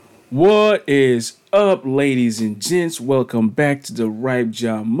What is up, ladies and gents? Welcome back to the Ripe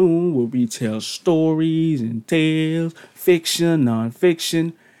Jamun, where we tell stories and tales, fiction,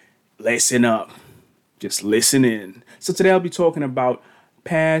 non-fiction. Listen up. Just listen in. So today I'll be talking about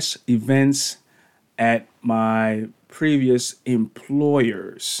past events at my previous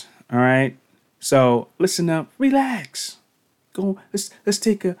employers. All right. So listen up, relax. Go. Let's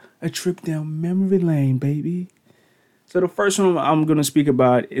take a trip down memory lane, baby. So the first one I'm going to speak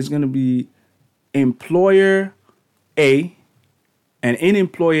about is going to be employer A, and in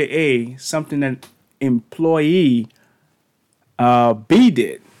employer A, something that employee B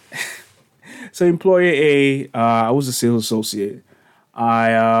did. So employer A, I was a sales associate.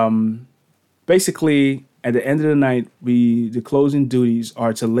 I basically at the end of the night, the closing duties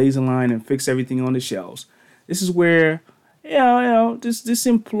are to laser line and fix everything on the shelves. This is where this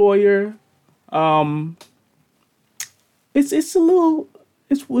employer it's a little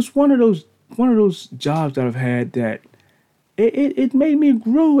it's one of those jobs that I've had that it made me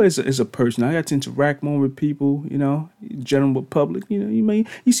grow as a person. I got to interact more with people, general public. You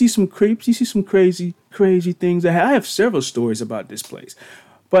see some creeps, you see some crazy things. I have several stories about this place,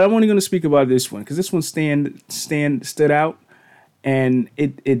 but I'm only going to speak about this one because this one stood out, and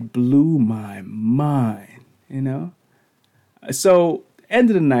it blew my mind. So end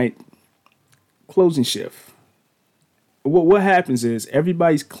of the night, closing shift. What happens is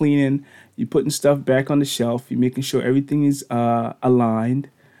everybody's cleaning, you're putting stuff back on the shelf, you're making sure everything is aligned.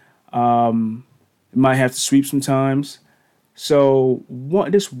 You might have to sweep sometimes. So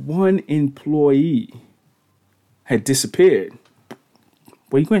this one employee had disappeared.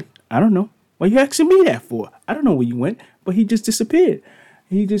 Where you went? I don't know. What are you asking me that for? I don't know where you went, but he just disappeared.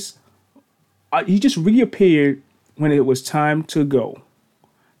 He just reappeared when it was time to go.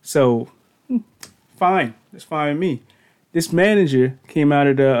 So fine, that's fine with me. This manager came out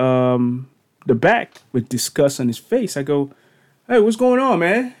of the back with disgust on his face. I go, "Hey, what's going on,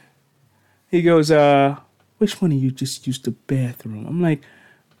 man?" He goes, "Which one of you just used the bathroom?" I'm like,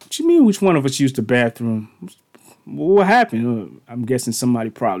 "What you mean, which one of us used the bathroom? What happened?" I'm guessing somebody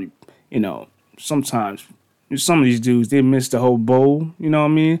probably, sometimes some of these dudes, they miss the whole bowl, you know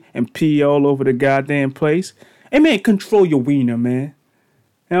what I mean? And pee all over the goddamn place. Hey, man, control your wiener, man.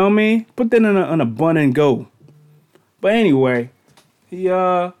 You know what I mean? Put that on a bun and go. But anyway,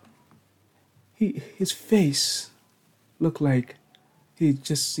 his face looked like he had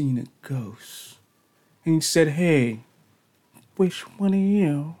just seen a ghost. And he said, "Hey, which one of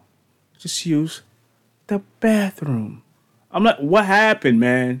you just used the bathroom?" I'm like, "What happened,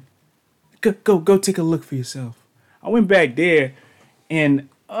 man? Go take a look for yourself." I went back there, and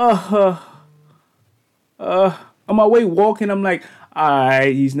on my way walking, I'm like, all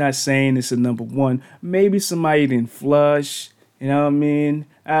right, he's not saying it's a number one. Maybe somebody didn't flush. You know what I mean?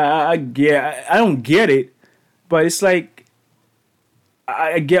 I don't get it, but it's like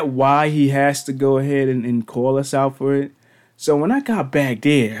I get why he has to go ahead and call us out for it. So when I got back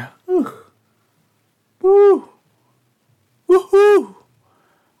there, woohoo!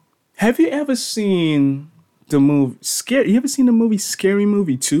 Have you ever seen the movie Scary? You ever seen the movie Scary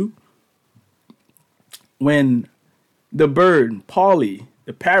Movie 2? When the bird, Polly,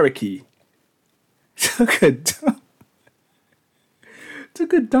 the parakeet, took a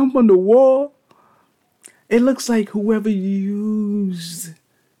dump on the wall. It looks like whoever used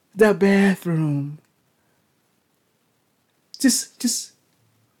the bathroom just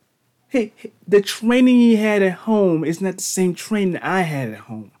hey, the training he had at home is not the same training I had at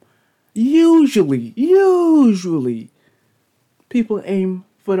home. Usually, people aim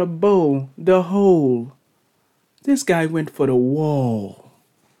for the bowl, the hole. This guy went for the wall.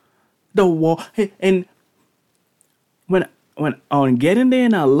 The wall. Hey, and when on getting there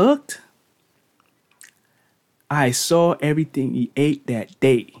and I looked, I saw everything he ate that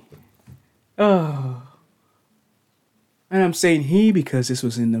day. Oh. And I'm saying he because this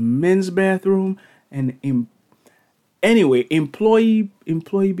was in the men's bathroom. And anyway, employee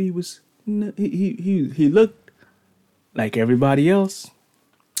B was he looked like everybody else.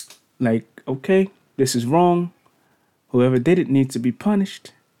 Like, okay, this is wrong. Whoever did it needs to be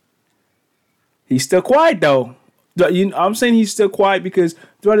punished. He's still quiet though. I'm saying he's still quiet because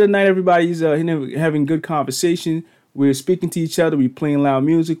throughout the night everybody's having good conversation. We're speaking to each other. We're playing loud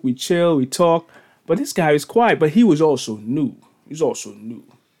music. We chill. We talk. But this guy is quiet. But he was also new.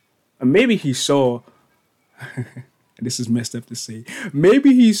 And maybe he saw. This is messed up to say.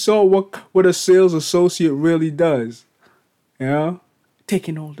 Maybe he saw what a sales associate really does.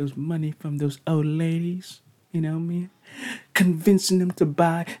 Taking all those money from those old ladies. You know what I mean? Convincing them to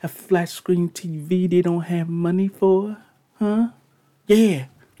buy a flat screen TV they don't have money for. Huh? Yeah.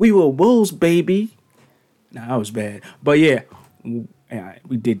 We were wolves, baby. Nah, that was bad. But yeah,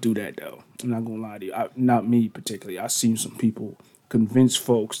 we did do that though. I'm not gonna lie to you. Not me particularly. I seen some people convince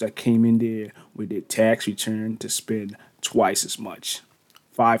folks that came in there with their tax return to spend twice as much,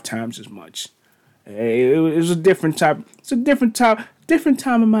 5 times as much. Hey, it was a different time. It's a different time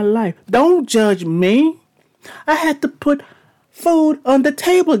in my life. Don't judge me. I had to put food on the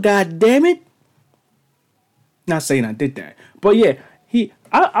table. God damn it. Not saying I did that, but yeah,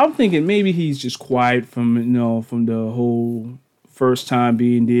 I'm thinking maybe he's just quiet from from the whole first time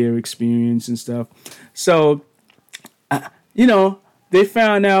being there experience and stuff. So, they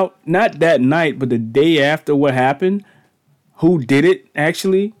found out not that night, but the day after what happened, who did it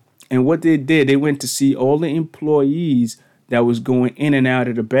actually, and what they did. They went to see all the employees that was going in and out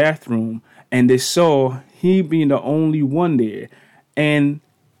of the bathroom, and they saw he being the only one there, and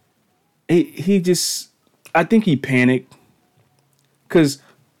he just, I think he panicked. Because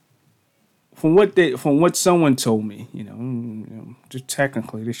from what someone told me, just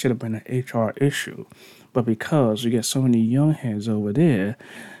technically this should have been an HR issue, but because we got so many young heads over there,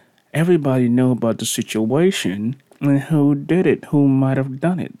 everybody know about the situation and who did it, who might have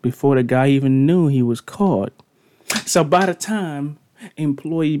done it before the guy even knew he was caught. So by the time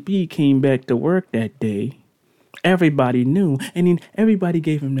employee B came back to work that day, everybody knew, and then everybody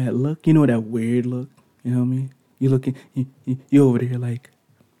gave him that look, that weird look. You know what I mean? You looking, you over there like,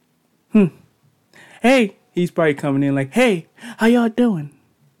 hey, he's probably coming in like, hey, how y'all doing?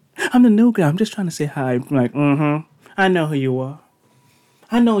 I'm the new guy. I'm just trying to say hi. I'm like, I know who you are.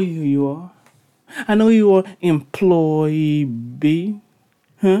 I know who you are. I know you are employee B.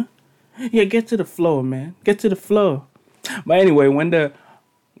 Huh? Yeah, get to the floor, man. Get to the floor. But anyway, when this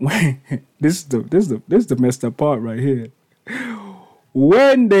is the messed up part right here.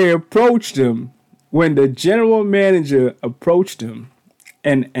 When they approached him, when the general manager approached him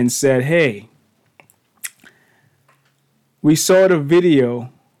and said, hey, we saw the video,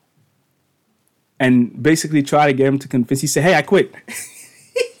 and basically tried to get him to confess, he said, hey, I quit.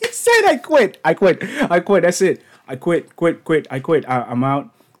 He said, I quit. That's it. I quit. I'm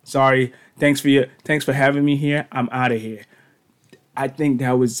out. Sorry. Thanks for having me here. I'm out of here. I think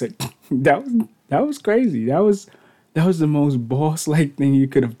that was that was crazy. That was the most boss-like thing you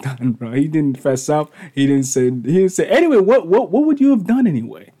could have done, bro. He didn't fess up. He didn't say. Anyway, what would you have done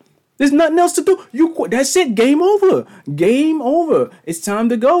anyway? There's nothing else to do. That's it. Game over. Game over. It's time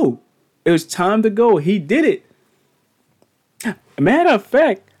to go. It was time to go. He did it. Matter of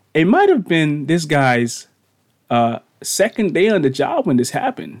fact, it might have been this guy's second day on the job when this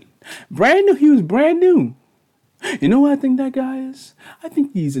happened. Brand new. He was brand new. You know what I think that guy is? I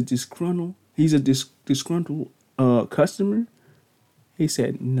think he's a disgruntled. Disgruntled customer. He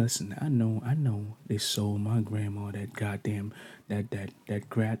said, "Listen, I know they sold my grandma that goddamn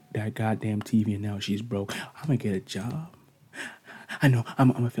TV, and now she's broke. I'm gonna get a job. I know.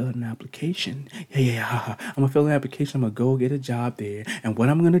 I'm gonna fill out an application. Yeah. I'm gonna fill out an application. I'm gonna go get a job there. And what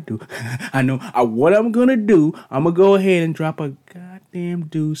I'm gonna do, I know. What I'm gonna do, I'm gonna go ahead and drop a goddamn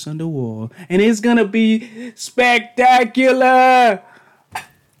deuce on the wall, and it's gonna be spectacular."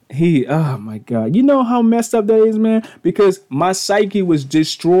 Oh my God. You know how messed up that is, man? Because my psyche was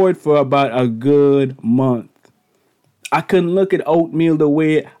destroyed for about a good month. I couldn't look at oatmeal the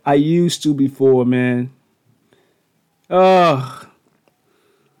way I used to before, man. Oh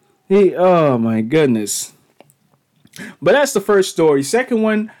my goodness. But that's the first story. Second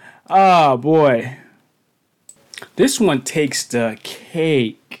one, oh boy. This one takes the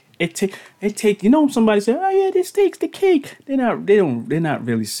cake. It take. Somebody said, "Oh yeah, this takes the cake." They're not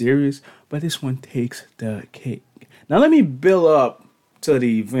really serious, but this one takes the cake. Now let me build up to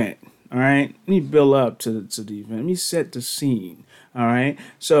the event. All right, let me build up to the event. Let me set the scene. All right.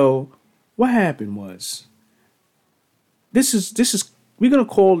 So what happened was, this is we're gonna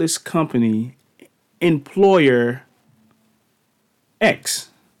call this company Employer X.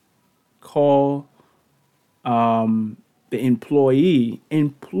 Call the employee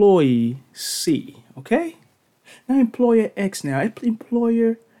C, okay? Now Employer X. Now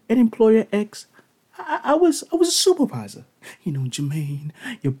Employer X. I was a supervisor. Jermaine,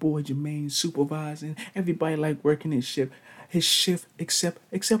 your boy Jermaine, supervising. Everybody like working his shift except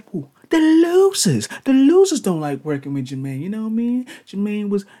who? The losers. The losers don't like working with Jermaine. You know what I mean? Jermaine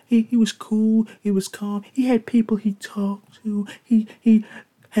was he was cool. He was calm. He had people he talked to. He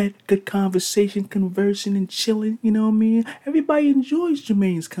had good conversation, conversing and chilling. You know what I mean? Everybody enjoys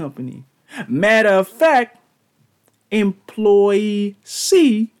Jermaine's company. Matter of fact, employee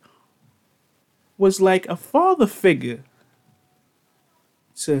C was like a father figure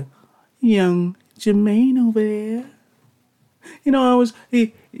to young Jermaine over there.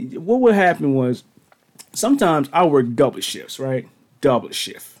 What would happen was sometimes I work double shifts, right? Double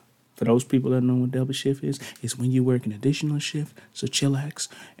shift. For those people that know what double shift is when you work an additional shift. So chillax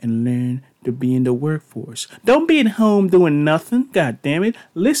and learn to be in the workforce. Don't be at home doing nothing. God damn it.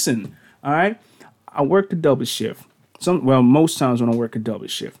 Listen, all right? I work a double shift. Most times when I work a double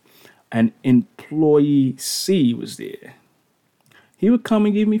shift. An employee C was there. He would come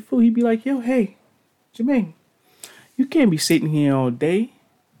and give me food. He'd be like, yo, hey, Jamun, you can't be sitting here all day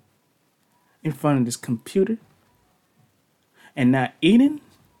in front of this computer and not eating.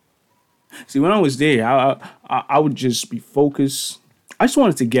 See, when I was there, I would just be focused. I just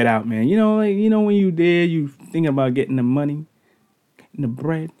wanted to get out, man. When you there, you thinking about getting the money, getting the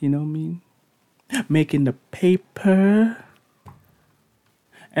bread. You know what I mean? Making the paper,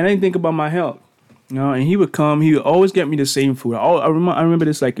 and I didn't think about my health. And he would come. He would always get me the same food. I remember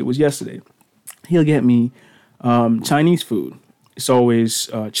this like it was yesterday. He'll get me Chinese food. It's always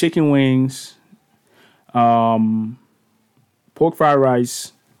chicken wings, pork fried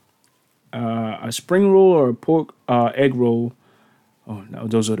rice, a spring roll or a pork egg roll. Oh no,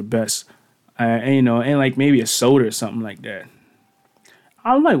 those are the best. And like maybe a soda or something like that.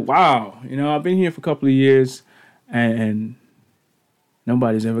 I'm like, wow, I've been here for a couple of years, and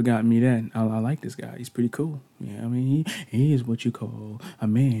nobody's ever gotten me that. I like this guy. He's pretty cool. Yeah, I mean, he is what you call a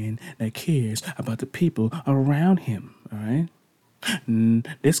man that cares about the people around him. All right,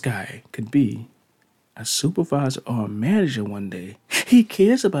 this guy could be a supervisor or a manager one day. He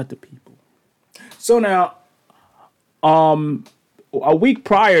cares about the people. So now, a week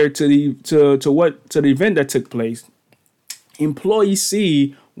prior to the event that took place, employee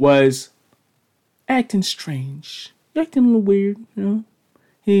C was acting strange, acting a little weird.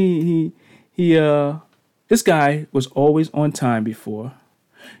 This guy was always on time before.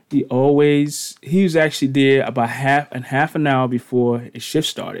 He was actually there about half an hour before his shift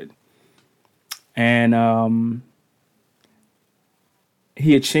started. And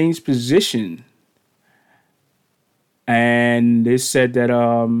he had changed position. And they said that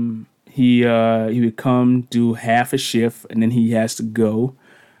he would come do half a shift and then he has to go.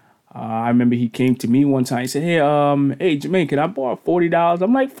 I remember he came to me one time. He said, hey, Jamun, can I borrow $40?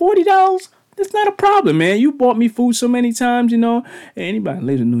 I'm like, $40? That's not a problem, man. You bought me food so many times, Anybody who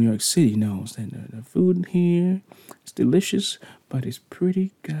lives in New York City knows that the food here is delicious, but it's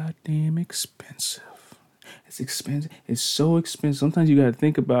pretty goddamn expensive. It's expensive. It's so expensive. Sometimes you got to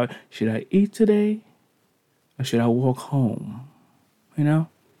think about, should I eat today or should I walk home?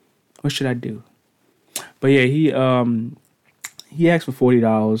 What should I do? But yeah, he asked for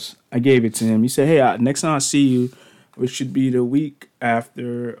 $40. I gave it to him. He said, hey, next time I see you, which should be the week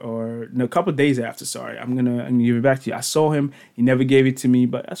after, or no, a couple of days after, sorry, I'm gonna give it back to you. I saw him. He never gave it to me,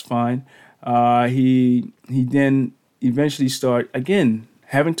 but that's fine. He then eventually started, again,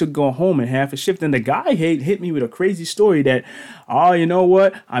 having to go home and half a shift. And the guy hit me with a crazy story that, you know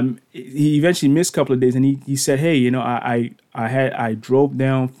what? He eventually missed a couple of days, and he said, hey, I drove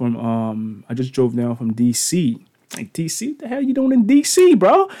down from I just drove down from DC. Like, DC, what the hell you doing in DC,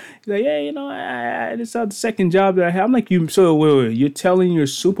 bro? He's like, yeah, this is the second job that I have. I'm like, wait, you're telling your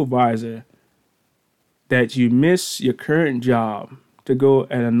supervisor that you miss your current job to go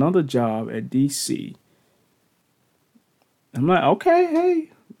at another job at DC. I'm like, okay, hey,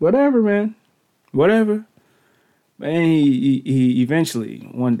 whatever, man, whatever. And he eventually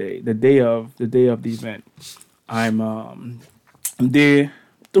one day, the day of the event, I'm there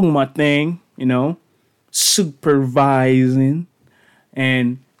doing my thing, supervising,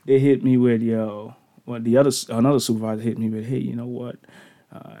 and they hit me with, another supervisor hit me with, hey, you know what?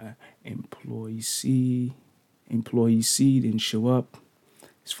 Employee C didn't show up.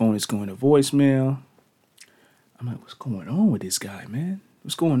 His phone is going to voicemail. I'm like, what's going on with this guy, man?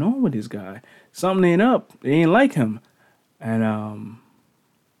 What's going on with this guy? Something ain't up. They ain't like him. And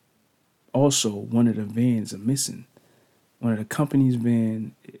also, one of the vans are missing. One of the company's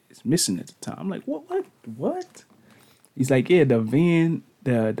van is missing at the time. I'm like, what? He's like, yeah, the van,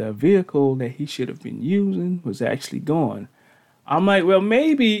 the vehicle that he should have been using was actually gone. I'm like, well,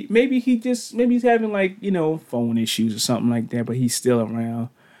 maybe he's having like, phone issues or something like that, but he's still around.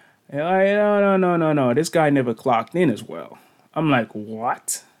 And like, no. This guy never clocked in as well. I'm like,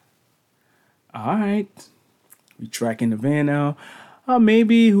 what? All right. We tracking the van now.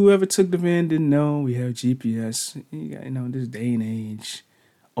 Maybe whoever took the van didn't know we have GPS. This day and age,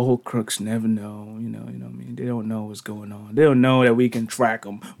 old crooks never know. You know what I mean? They don't know what's going on. They don't know that we can track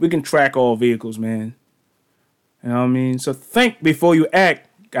them. We can track all vehicles, man. You know what I mean? So think before you act.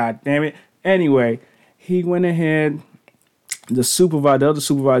 God damn it. Anyway, he went ahead. The other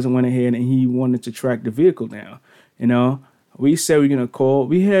supervisor went ahead and he wanted to track the vehicle down. We said we're gonna call.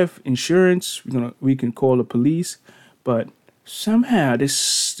 We have insurance. We can call the police, but somehow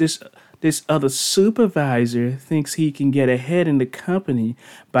this other supervisor thinks he can get ahead in the company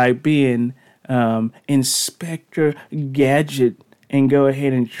by being Inspector Gadget and go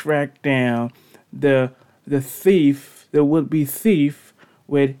ahead and track down the thief, the would-be thief,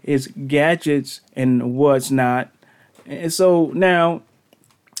 with his gadgets and what's not. And so now,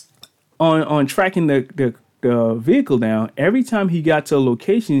 on tracking the vehicle down, every time he got to a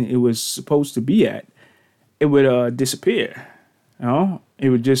location it was supposed to be at, it would disappear. You know, it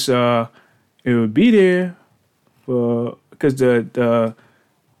would just it would be there for because the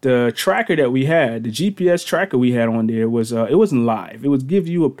tracker that we had, the GPS tracker we had on there was it wasn't live. It would give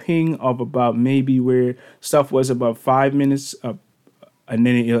you a ping of about maybe where stuff was about 5 minutes up, and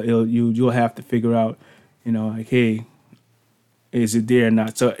then you'll have to figure out, like, hey, is it there or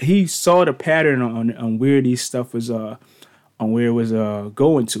not? So he saw the pattern on where these stuff was on where it was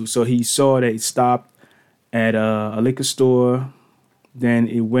going to. So he saw that it stopped at a liquor store, then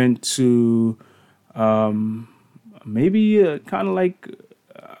it went to maybe kind of like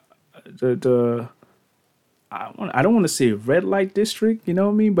the I don't want to say red light district, you know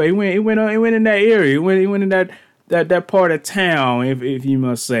what I mean? But it went in that area. It went in that part of town, if you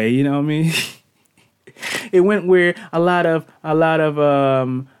must say, you know what I mean? It went where a lot of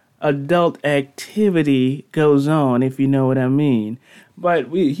adult activity goes on, if you know what I mean. But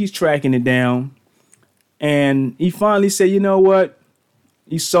he's tracking it down, and he finally said, you know what?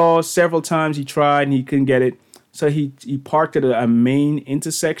 He saw several times he tried and he couldn't get it. So he parked at a main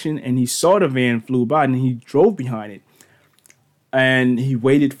intersection, and he saw the van flew by, and he drove behind it. And he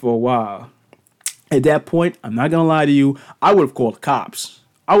waited for a while. At that point, I'm not gonna lie to you, I would have called the cops.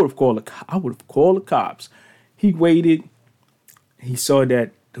 I would have called the cops. He waited. He saw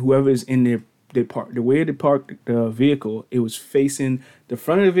that whoever is in there, the way they parked the vehicle, it was facing the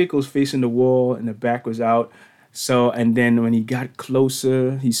front of the vehicle was facing the wall, and the back was out. So, and then when he got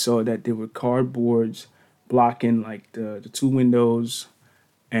closer, he saw that there were cardboards blocking like the two windows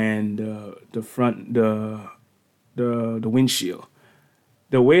and the front the windshield.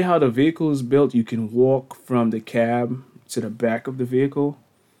 The way how the vehicle is built, you can walk from the cab to the back of the vehicle.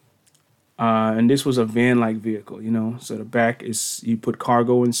 And this was a van-like vehicle, so the back is, you put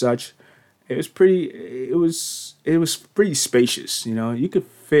cargo and such. It was pretty spacious, you could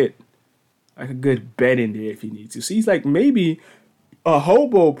fit like a good bed in there if you need to. So he's like, maybe a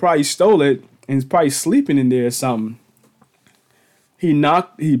hobo probably stole it and is probably sleeping in there or something. He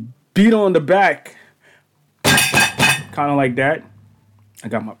beat on the back, kind of like that. I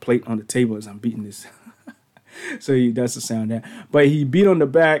got my plate on the table as I'm beating this. So that's the sound there. But he beat on the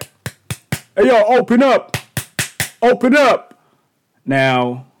back. Hey, yo, open up. Open up.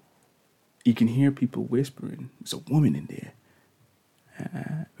 Now, you can hear people whispering. There's a woman in there.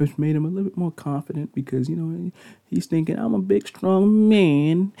 Which made him a little bit more confident because, he's thinking, I'm a big, strong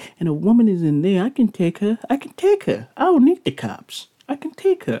man, and a woman is in there. I can take her. I don't need the cops. I can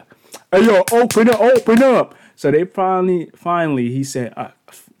take her. Hey, yo, open up. So they finally, he said,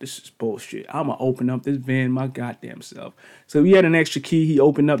 this is bullshit. I'm going to open up this van my goddamn self. So he had an extra key. He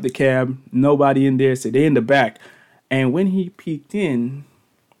opened up the cab. Nobody in there. So they're in the back. And when he peeked in,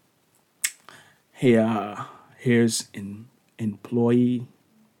 here's an employee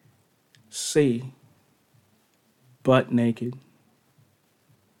C, butt naked,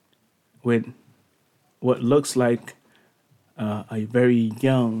 with what looks like a very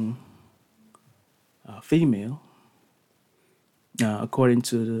young female. According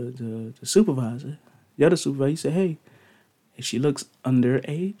to the supervisor, the other supervisor, he said, hey, she looks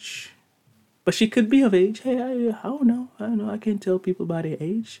underage, but she could be of age. Hey, I don't know. I can't tell people by their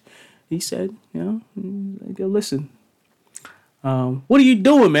age. He said, listen, what are you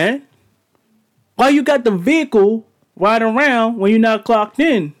doing, man? Why you got the vehicle riding around when you're not clocked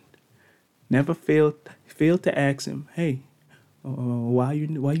in? Never failed to ask him, hey, why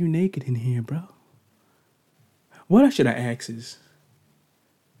you naked in here, bro? What I should have asked is,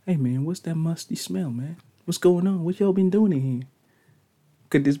 hey, man, what's that musty smell, man? What's going on? What y'all been doing in here?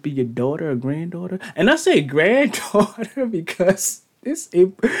 Could this be your daughter or granddaughter? And I say granddaughter because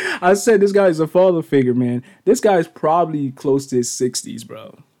I said this guy is a father figure, man. This guy's probably close to his 60s,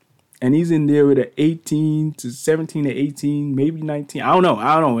 bro. And he's in there with an 18 to 17 to 18, maybe 19. I don't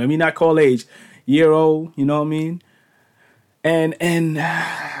know. I mean, not call age. Year old, you know what I mean? And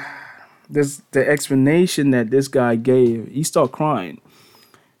this the explanation that this guy gave, he started crying.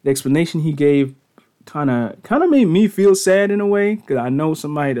 The explanation he gave kind of made me feel sad in a way, because I know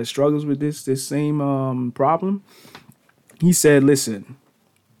somebody that struggles with this same problem. He said, listen,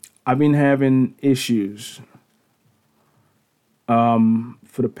 I've been having issues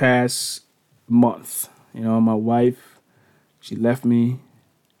for the past month. You know, my wife, she left me,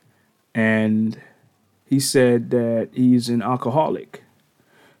 and he said that he's an alcoholic.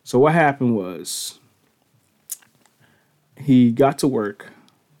 So what happened was he got to work,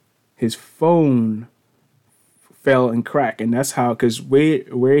 his phone fell and cracked, and that's how, because where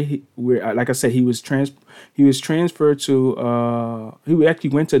like I said, he was transferred to he actually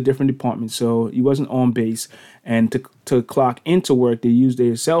went to a different department, so he wasn't on base, and to clock into work they used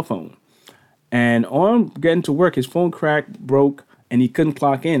their cell phone, and on getting to work his phone cracked, broke, and he couldn't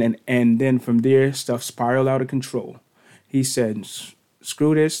clock in, and then from there stuff spiraled out of control. He said,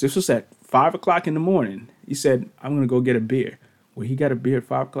 screw this was at 5 o'clock in the morning. He said, I'm gonna go get a beer. Well, he got a beer at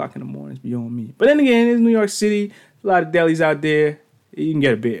 5 o'clock in the morning. It's beyond me. But then again, it's New York City. A lot of delis out there. You can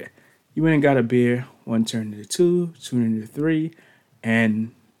get a beer. He went and got a beer. One turned into two into three,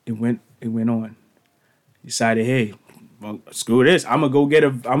 and it went on. He decided, hey, well, screw this. I'm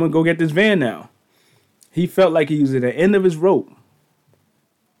gonna go get this van now. He felt like he was at the end of his rope.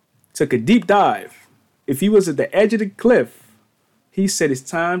 Took a deep dive. If he was at the edge of the cliff, he said, it's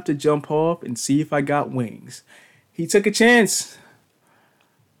time to jump off and see if I got wings. He took a chance.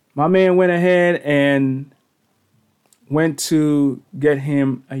 My man went ahead and went to get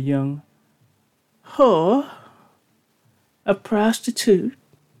him a young whore, a prostitute,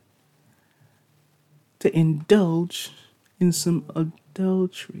 to indulge in some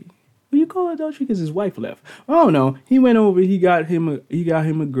adultery. What do you call adultery? Because his wife left. I don't know. He went over. He got him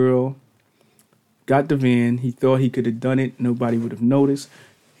a girl. Got the van. He thought he could have done it. Nobody would have noticed.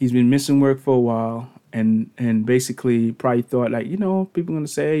 He's been missing work for a while. And basically probably thought, like, people are going to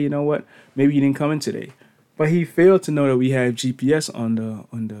say, hey, you know what, maybe he didn't come in today. But he failed to know that we have GPS on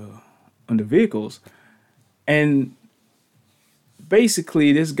the vehicles. And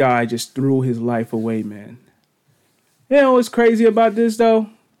basically this guy just threw his life away, man. You know what's crazy about this, though?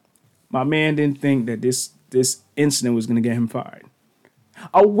 My man didn't think that this incident was going to get him fired.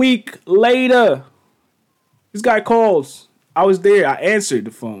 A week later, this guy calls. I was there. I answered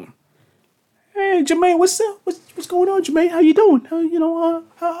the phone. Hey, Jermaine, what's up? What's going on, Jermaine? How you doing?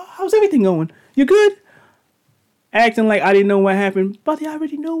 How's everything going? You good? Acting like I didn't know what happened. Buddy, I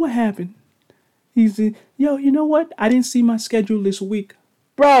already know what happened. He said, yo, you know what? I didn't see my schedule this week.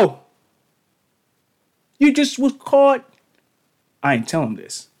 Bro, you just was caught. I ain't tell him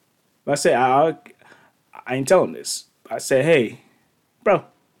this. But I said, I ain't tell him this. I said, hey, bro.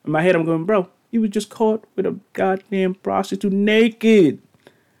 In my head, I'm going, bro, you was just caught with a goddamn prostitute naked.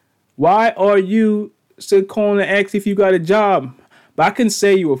 Why are you still calling to ask if you got a job? But I couldn't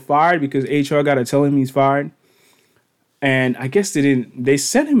say you were fired because HR got to tell him he's fired. And I guess they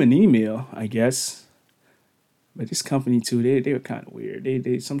sent him an email, I guess. But this company too, they were kind of weird.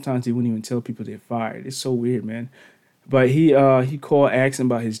 They sometimes they wouldn't even tell people they're fired. It's so weird, man. But he called asking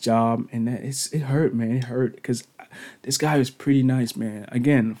about his job, and it hurt, man. It hurt because this guy was pretty nice, man.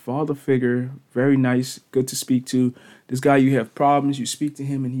 Again, father figure, very nice, good to speak to. This guy, you have problems, you speak to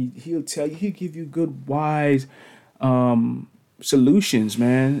him, and he'll tell you, he'll give you good, wise solutions,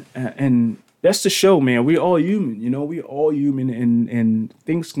 man. And that's the show, man. We're all human, We're all human, and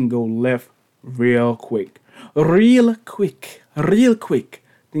things can go left real quick. Real quick.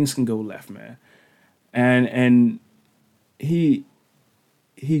 Things can go left, man. And he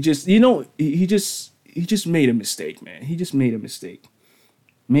just made a mistake, man. He just made a mistake.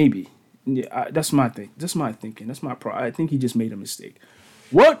 Maybe. Yeah, that's my thing. That's my thinking. That's my I think he just made a mistake.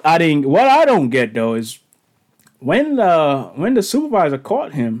 What I don't get though is when the supervisor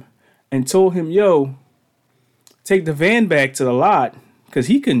caught him and told him, "Yo, take the van back to the lot," because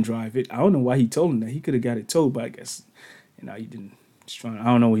he couldn't drive it. I don't know why he told him that. He could have got it towed, but I guess he didn't. I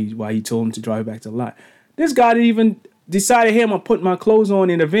don't know why he told him to drive back to the lot. This guy didn't even decided, "Hey, I'm gonna put my clothes on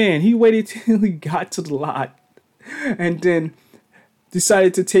in the van." He waited till he got to the lot, and then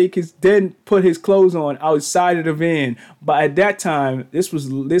decided to put his clothes on outside of the van. But at that time, this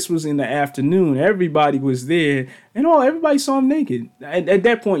was in the afternoon. Everybody was there, and everybody saw him naked. At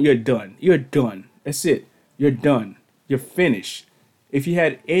that point, you're done. You're done. That's it. You're done. You're finished. If you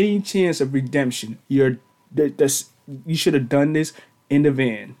had any chance of redemption, you should have done this in the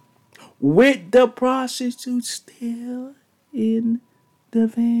van with the prostitute still in the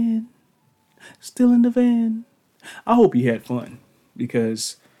van. Still in the van. I hope you had fun.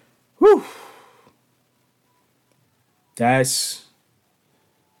 Because, that's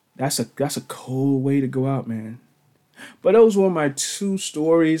a cold way to go out, man. But those were my two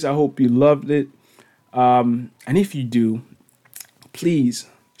stories. I hope you loved it. And if you do, please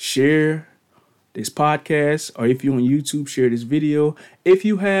share this podcast, or if you're on YouTube, share this video. If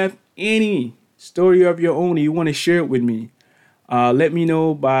you have any story of your own and you want to share it with me, Let me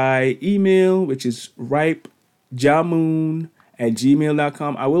know by email, which is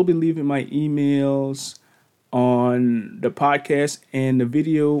ripejamun@gmail.com. I will be leaving my emails on the podcast and the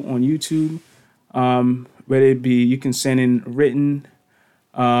video on YouTube. Whether it be, you can send in written,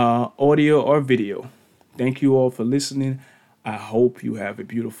 audio, or video. Thank you all for listening. I hope you have a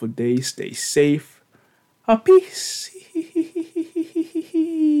beautiful day. Stay safe. Peace.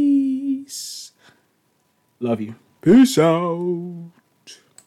 Love you. Peace out.